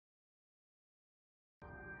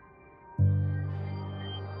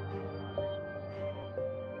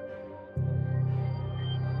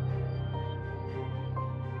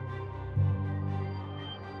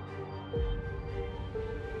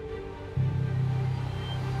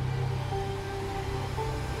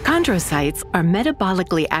Chondrocytes are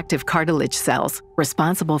metabolically active cartilage cells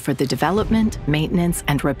responsible for the development, maintenance,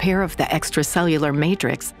 and repair of the extracellular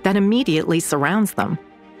matrix that immediately surrounds them.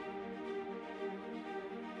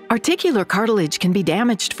 Articular cartilage can be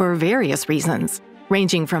damaged for various reasons,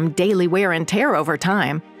 ranging from daily wear and tear over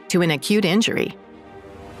time to an acute injury.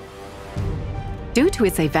 Due to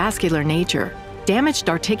its avascular nature,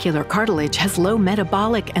 damaged articular cartilage has low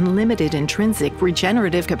metabolic and limited intrinsic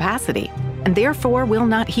regenerative capacity, and therefore will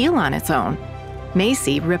not heal on its own.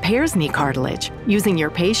 MACI repairs knee cartilage using your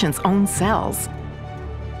patient's own cells.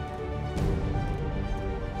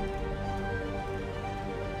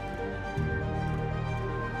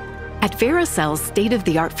 At Vericell's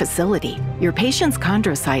state-of-the-art facility, your patient's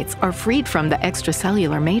chondrocytes are freed from the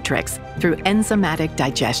extracellular matrix through enzymatic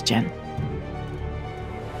digestion.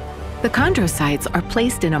 The chondrocytes are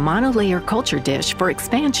placed in a monolayer culture dish for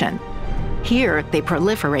expansion. Here, they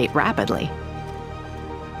proliferate rapidly.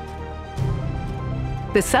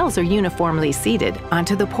 The cells are uniformly seated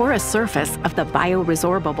onto the porous surface of the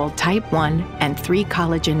bioresorbable type 1 and 3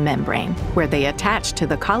 collagen membrane, where they attach to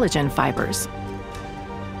the collagen fibers.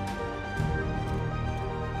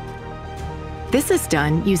 This is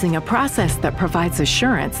done using a process that provides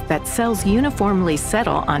assurance that cells uniformly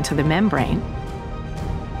settle onto the membrane.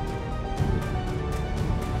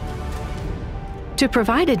 To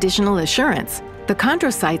provide additional assurance, the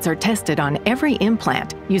chondrocytes are tested on every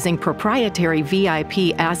implant using proprietary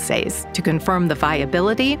VIP assays to confirm the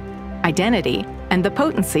viability, identity, and the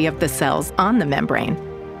potency of the cells on the membrane.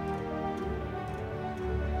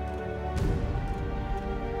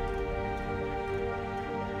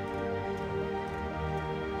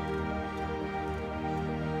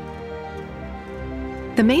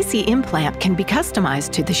 The MACI implant can be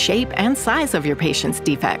customized to the shape and size of your patient's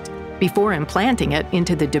defect before implanting it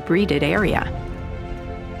into the debrided area.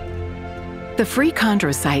 The free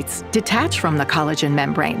chondrocytes detach from the collagen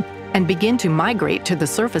membrane and begin to migrate to the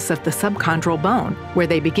surface of the subchondral bone, where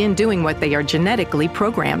they begin doing what they are genetically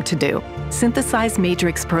programmed to do: synthesize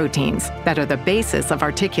matrix proteins that are the basis of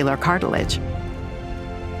articular cartilage.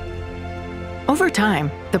 Over time,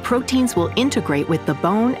 the proteins will integrate with the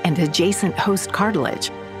bone and adjacent host cartilage.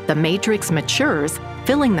 The matrix matures,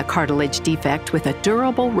 filling the cartilage defect with a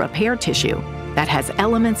durable repair tissue that has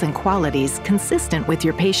elements and qualities consistent with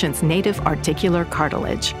your patient's native articular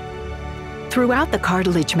cartilage. Throughout the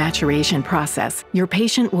cartilage maturation process, your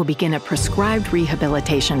patient will begin a prescribed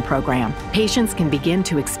rehabilitation program. Patients can begin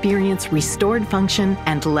to experience restored function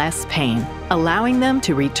and less pain, allowing them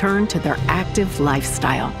to return to their active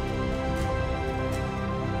lifestyle.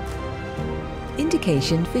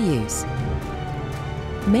 Indication for use.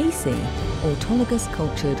 MACI, autologous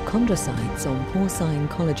cultured chondrocytes on porcine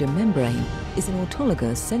collagen membrane, is an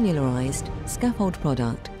autologous cellularized scaffold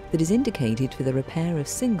product that is indicated for the repair of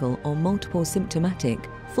single or multiple symptomatic,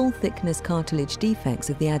 full-thickness cartilage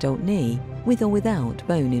defects of the adult knee with or without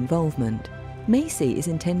bone involvement. MACI is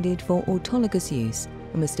intended for autologous use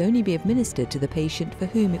and must only be administered to the patient for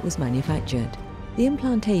whom it was manufactured. The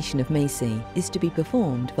implantation of MACI is to be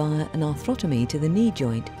performed via an arthrotomy to the knee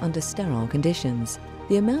joint under sterile conditions.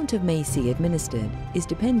 The amount of MACI administered is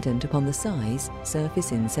dependent upon the size,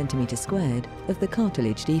 surface in centimeters squared, of the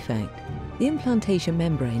cartilage defect. The implantation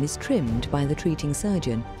membrane is trimmed by the treating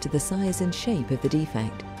surgeon to the size and shape of the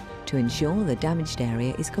defect to ensure the damaged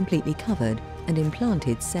area is completely covered and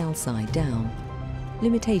implanted cell side down.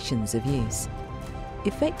 Limitations of use.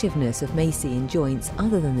 Effectiveness of MACI in joints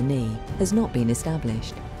other than the knee has not been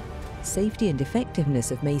established. Safety and effectiveness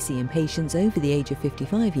of MACI in patients over the age of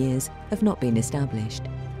 55 years have not been established.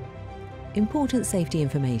 Important safety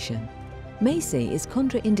information. MACI is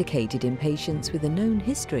contraindicated in patients with a known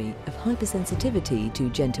history of hypersensitivity to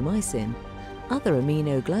gentamicin, other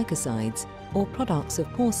aminoglycosides, or products of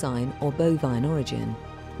porcine or bovine origin.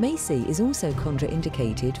 MACI is also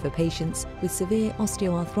contraindicated for patients with severe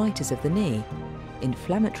osteoarthritis of the knee,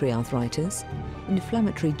 inflammatory arthritis,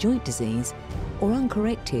 inflammatory joint disease, or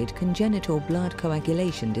uncorrected congenital blood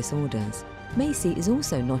coagulation disorders. MACI is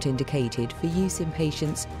also not indicated for use in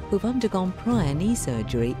patients who have undergone prior knee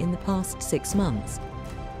surgery in the past 6 months,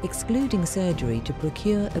 excluding surgery to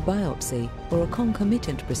procure a biopsy or a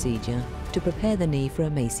concomitant procedure to prepare the knee for a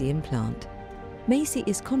MACI implant. MACI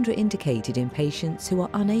is contraindicated in patients who are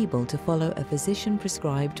unable to follow a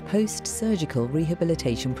physician-prescribed post-surgical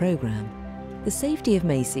rehabilitation program. The safety of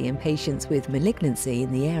MACI in patients with malignancy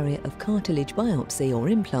in the area of cartilage biopsy or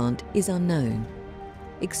implant is unknown.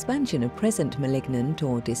 Expansion of present malignant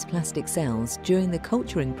or dysplastic cells during the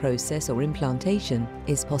culturing process or implantation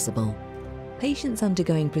is possible. Patients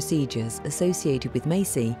undergoing procedures associated with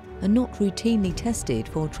MACI are not routinely tested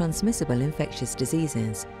for transmissible infectious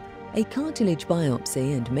diseases. A cartilage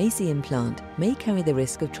biopsy and MACI implant may carry the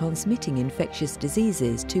risk of transmitting infectious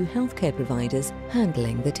diseases to healthcare providers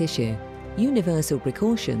handling the tissue. Universal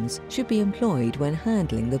precautions should be employed when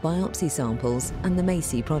handling the biopsy samples and the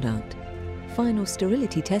MACI product. Final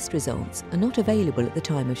sterility test results are not available at the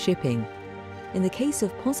time of shipping. In the case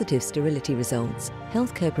of positive sterility results,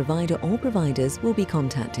 healthcare provider or providers will be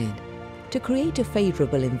contacted. To create a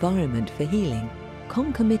favourable environment for healing,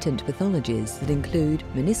 concomitant pathologies that include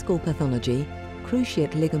meniscal pathology,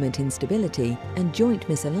 cruciate ligament instability and joint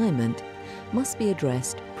misalignment must be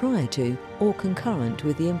addressed prior to or concurrent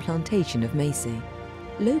with the implantation of MACI.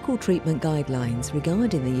 Local treatment guidelines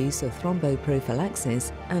regarding the use of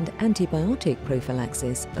thromboprophylaxis and antibiotic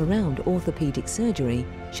prophylaxis around orthopaedic surgery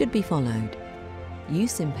should be followed.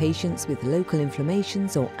 Use in patients with local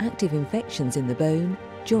inflammations or active infections in the bone,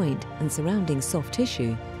 joint and surrounding soft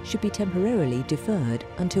tissue should be temporarily deferred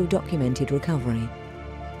until documented recovery.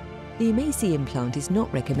 The MACI implant is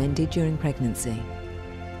not recommended during pregnancy.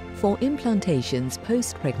 For implantations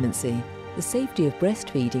post-pregnancy, the safety of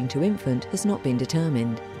breastfeeding to infant has not been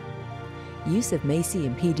determined. Use of MACI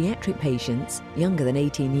in paediatric patients younger than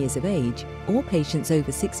 18 years of age or patients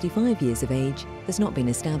over 65 years of age has not been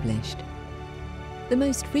established. The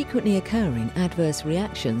most frequently occurring adverse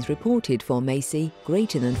reactions reported for MACI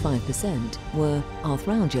greater than 5% were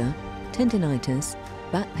arthralgia, tendinitis,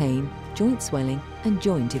 back pain, joint swelling and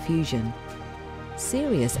joint effusion.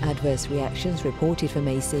 Serious adverse reactions reported for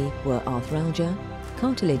MACI were arthralgia,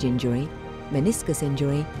 cartilage injury, meniscus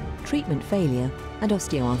injury, treatment failure and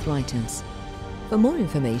osteoarthritis. For more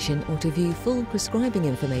information or to view full prescribing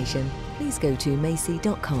information, please go to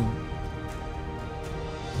maci.com.